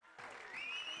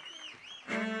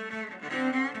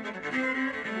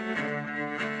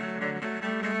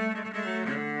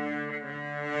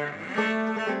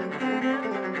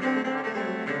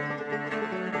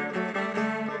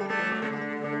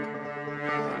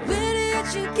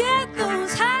Where'd you get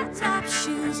those high-top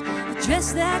shoes? The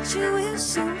dress that you wear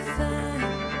so fine.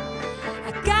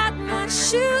 I got my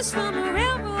shoes from a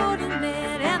railroading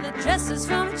man, and the dress is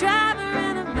from a driver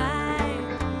and a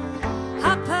mine.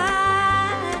 Hop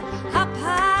high, hop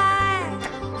high,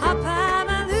 hop high,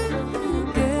 my little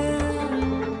girl.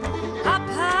 Hop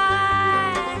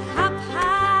high, hop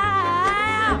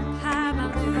high, hop high, my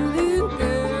little girl.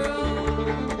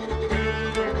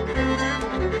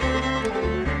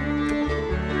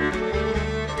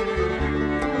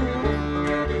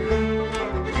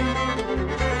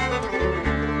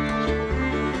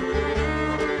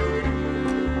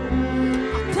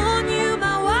 I'll pawn you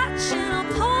my watch and I'll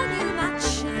pawn you my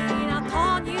chain. I'll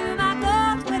pawn you my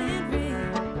gold wedding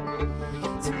ring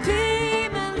to be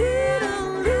my little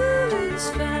Louis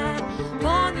fine.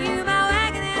 Pawn you my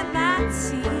wagon and my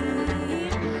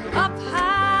team. Up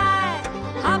high,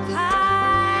 up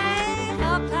high,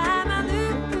 up high, my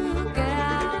little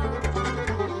girl.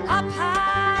 Up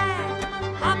high,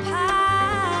 up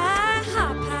high,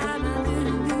 up high, my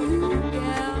little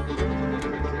girl.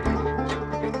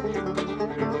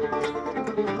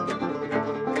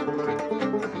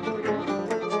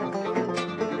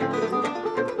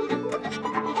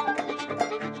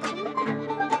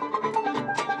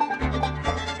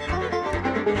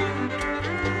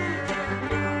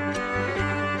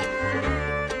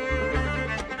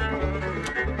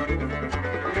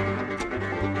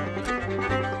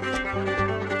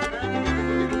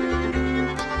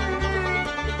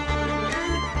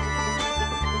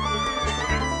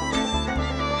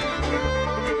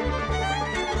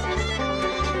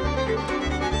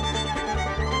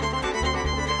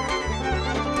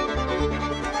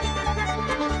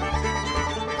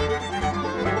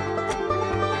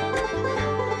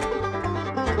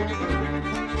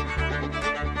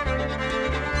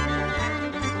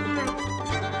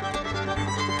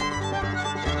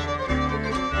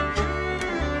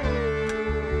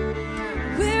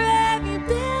 Where have you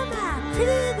been, my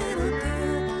pretty little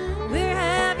girl? Where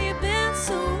have you been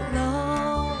so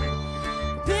long?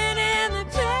 Been in the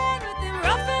pen with them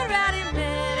rough and rowdy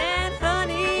men, and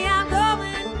honey, I'm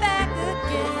going back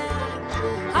again.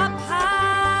 Hop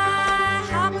high,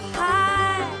 hop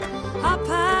high, hop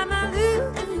high, my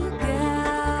little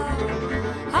girl.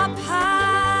 Hop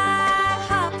high,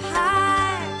 hop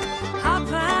high, hop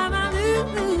high, my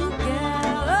little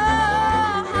girl. Oh,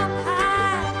 hop high.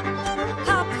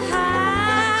 Hop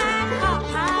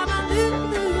high, my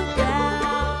little girl.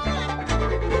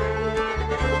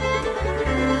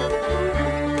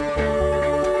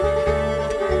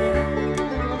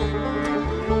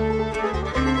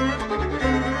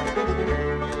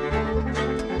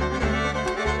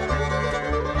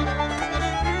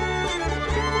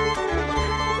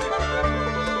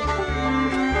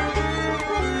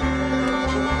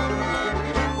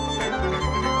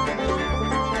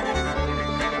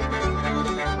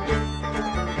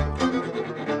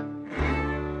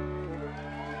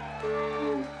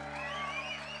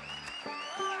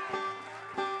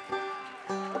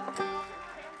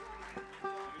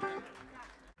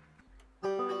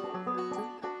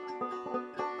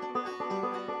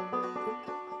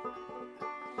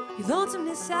 Your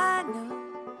lonesomeness I know,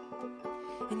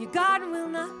 and your garden will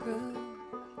not grow.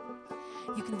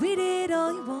 You can weed it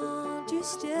all you want, you're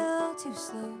still too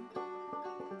slow.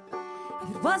 If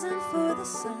it wasn't for the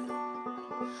sun,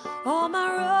 all my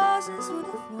roses would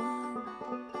have won.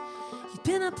 You'd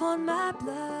pin upon my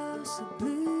blouse a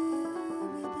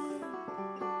blue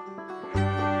ribbon.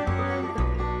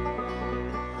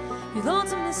 Your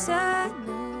lonesomeness I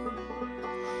know,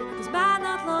 it was mine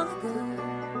not long ago.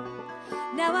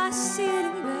 Now I see it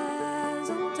in your eyes,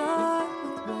 I'm dark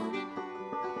with woe.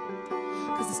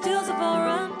 'Cause the stills have all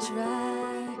run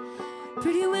dry,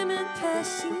 pretty women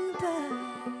pass you by.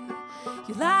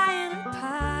 You lie in a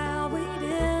pile,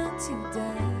 waiting to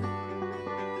die.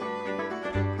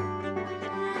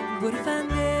 What if I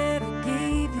never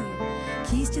gave you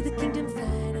keys to the kingdom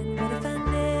fine? And what if I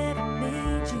never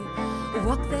made you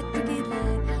walk that crooked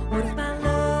line? What if my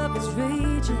love was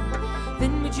raging?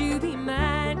 Then would you be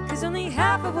mine? 'Cause only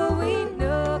half of what we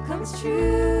know comes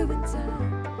true in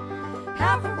time.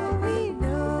 Half of what we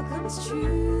know comes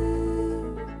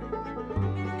true.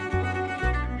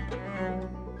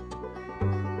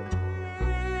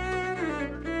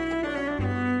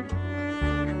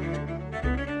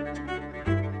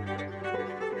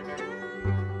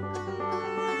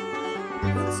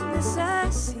 What's this I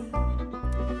see?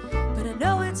 But I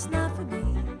know it's not for me.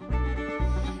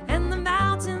 And the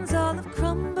mountains all have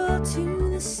crumbled to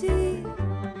the sea.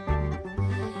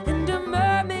 And a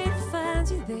mermaid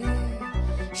finds you there.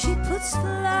 She puts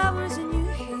flowers in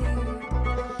your hair.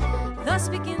 The thus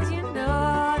begins your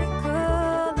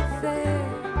nautical affair.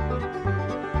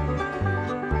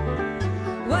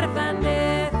 What if I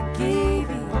never gave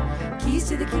you keys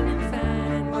to the kingdom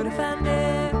fine? What if I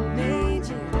never made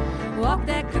you walk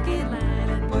that crooked line?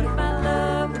 And what if our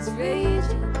love was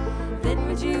raging? Then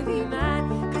would you be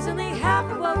mine? 'Cause only half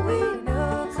of what we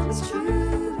know comes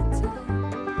true in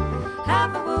time.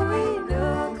 Half of what we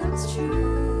know comes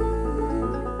true.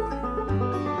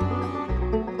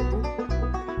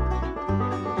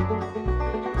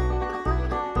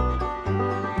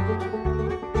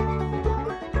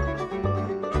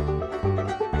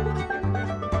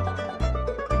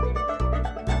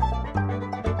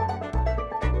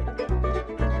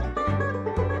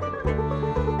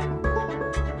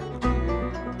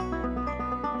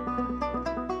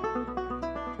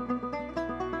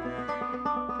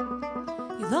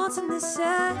 Lonesomeness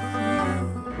I feel,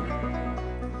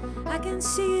 I can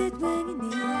see it when you're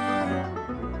near.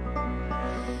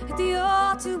 At the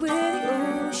altar where the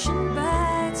ocean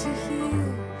bites your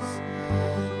heels,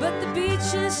 but the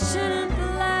beach is turning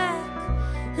black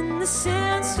and the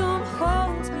sandstorm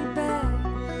holds me back.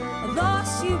 I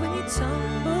lost you when you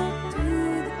tumbled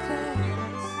through the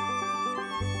cracks.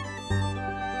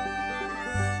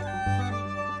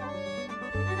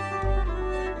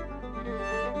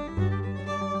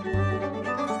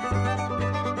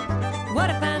 What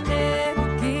if I never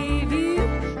gave you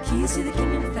keys to the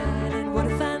kingdom fine? And what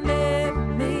if I never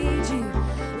made you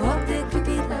walk that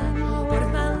crooked line? What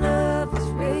if our love was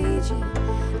raging?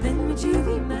 Then would you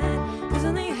be mine? 'Cause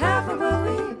only half of what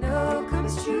we know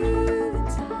comes true in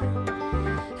time.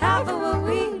 Half of what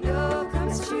we know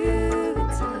comes true in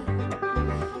time.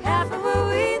 Half of what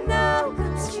we know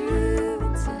comes true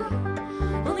in time.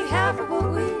 Only half of what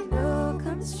we know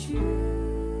comes true.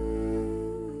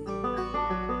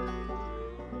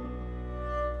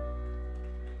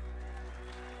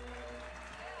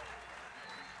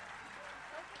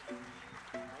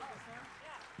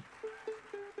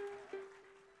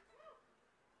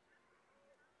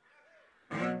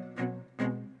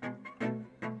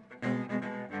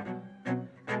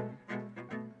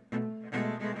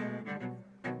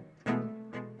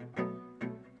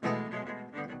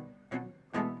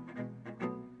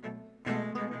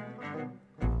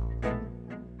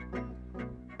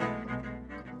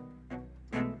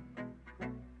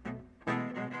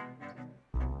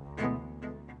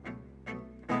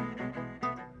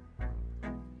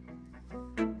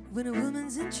 When a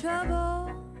woman's in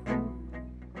trouble,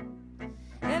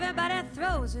 everybody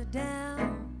throws her down.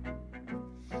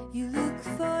 You look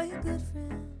for your good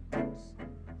friends,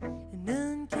 and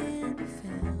none can be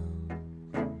found.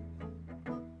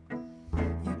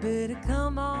 You better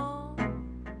come on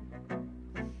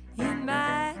in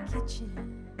my kitchen,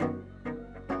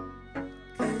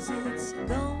 'cause it's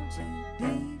going to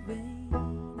be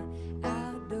raining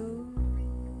outdoors.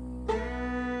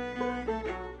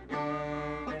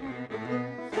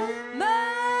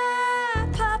 My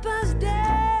papa's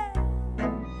dead,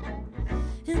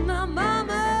 and my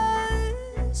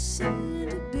mama's soon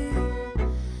to be.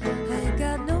 I ain't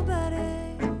got nobody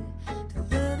to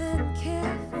love and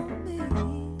care for me.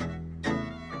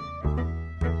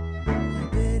 You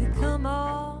better come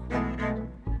on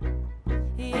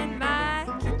in my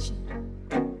kitchen,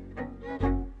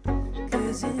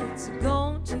 'cause it's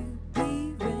going to be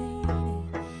raining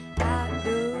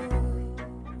outdoors.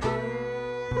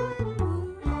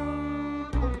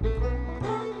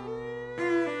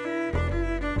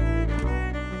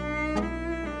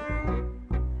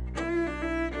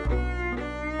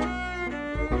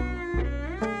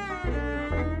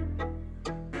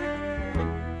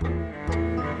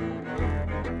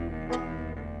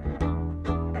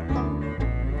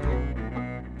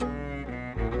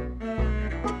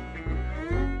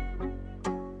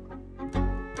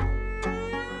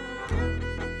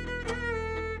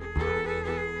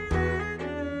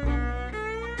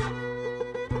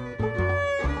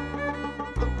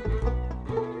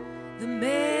 The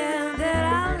man that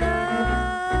I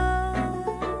love,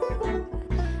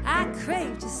 I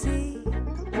crave to see,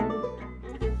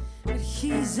 but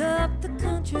he's up the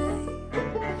country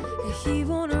and he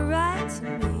won't write to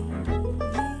me.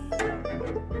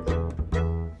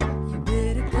 You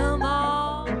better come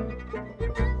on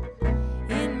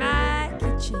in my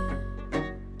kitchen,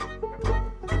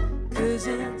 'cause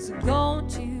it's going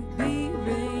to be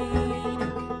raining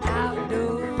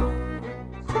outdoors.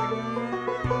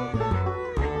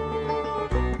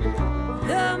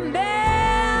 The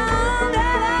man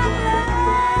that I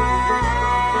love,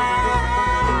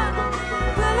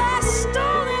 well, I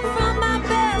stole him from my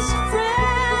best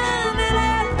friend, and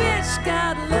that bitch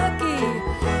got lucky,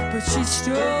 but she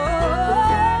stole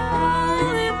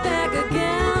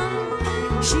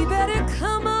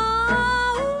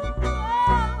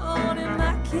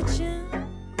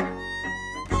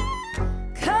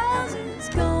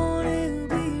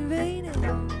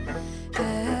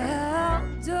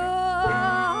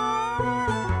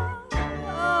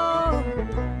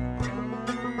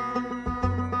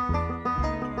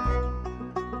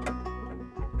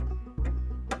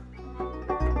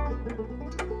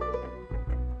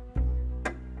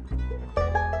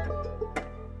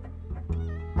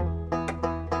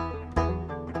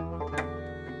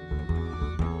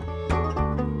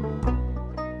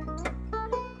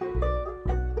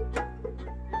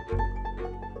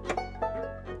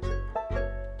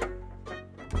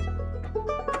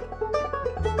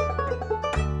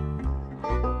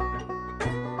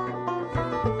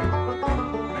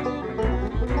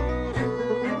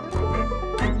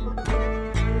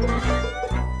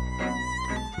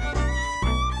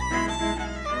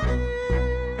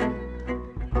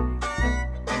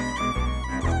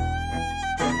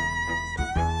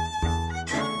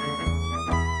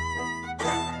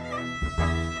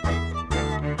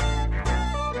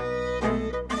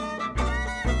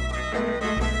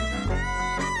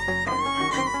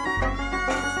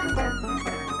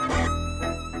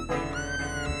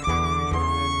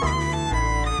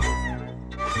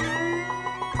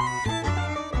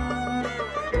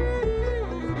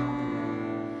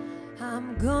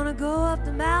Gonna go up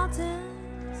the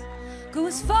mountains, go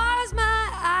as far as my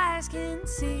eyes can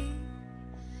see.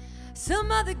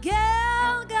 Some other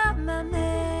gal got my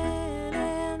man,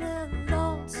 and the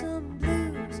lonesome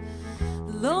blues,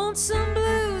 the lonesome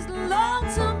blues, the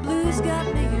lonesome blues got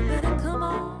me. You better come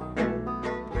on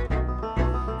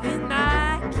in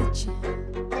my kitchen,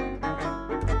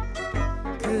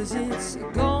 'cause it's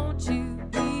going to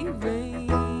be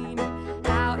raining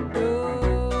outdoors.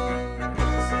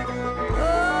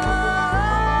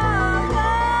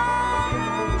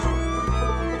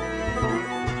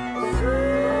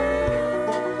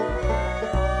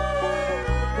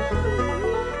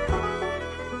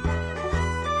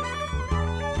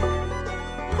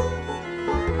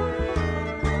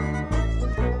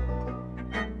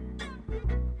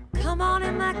 Come on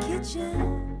in my kitchen,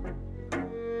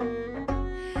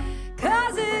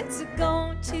 'cause it's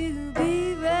going to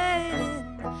be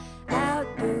raining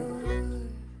outdoors.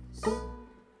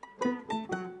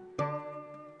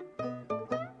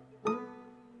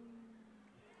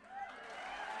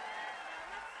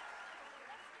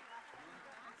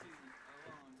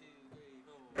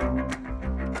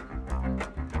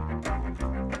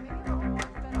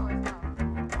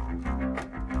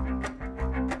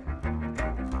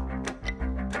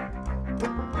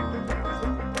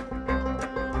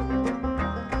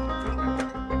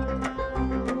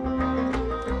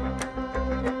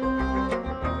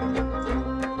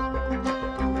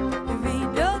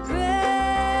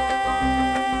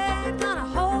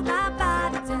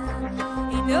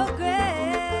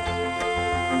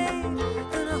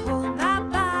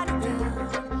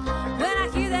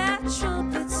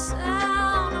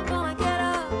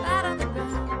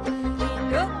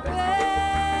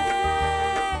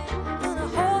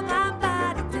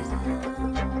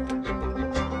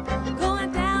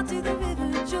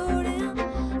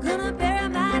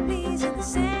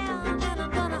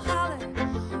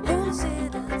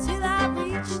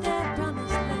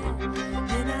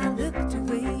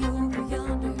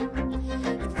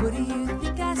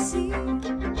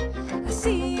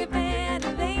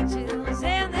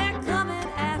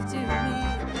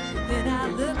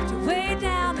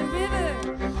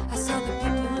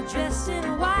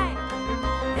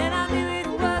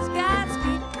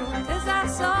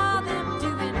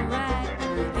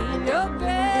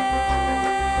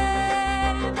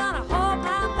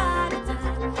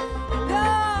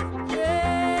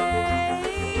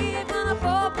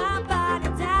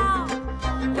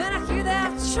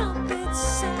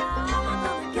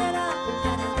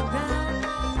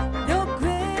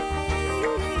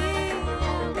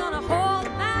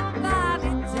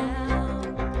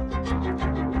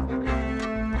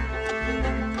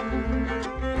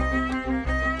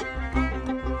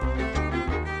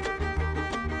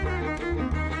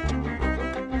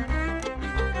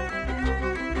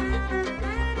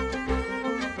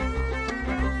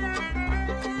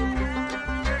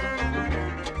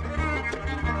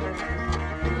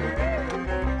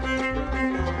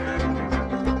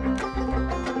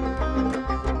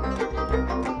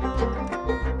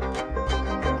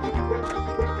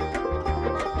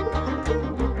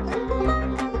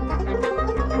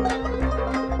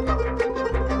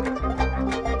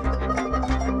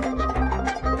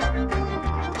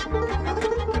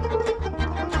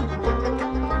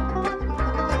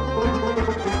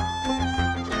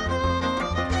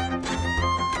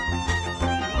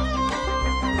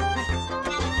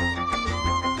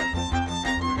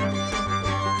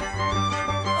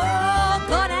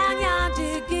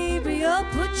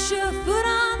 Put your foot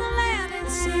on the land and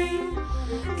see.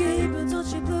 Gabriel, don't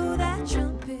you blow that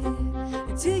trumpet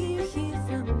until you hear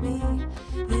from me.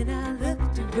 Then I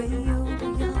looked away over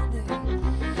yonder,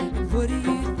 and what do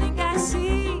you think I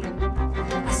see?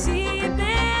 I see a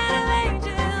band of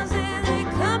angels, and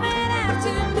they're coming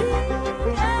after me.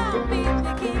 Oh, meet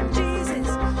me, King Jesus.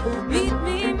 Meet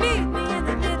me in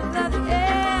the middle of the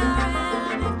air.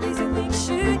 And if these wings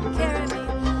should carry me,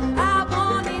 I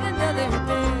won't need another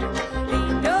bear.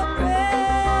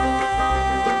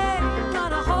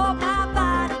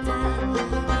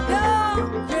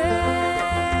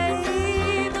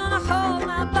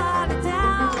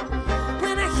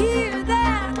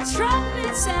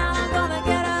 Trumpet sound.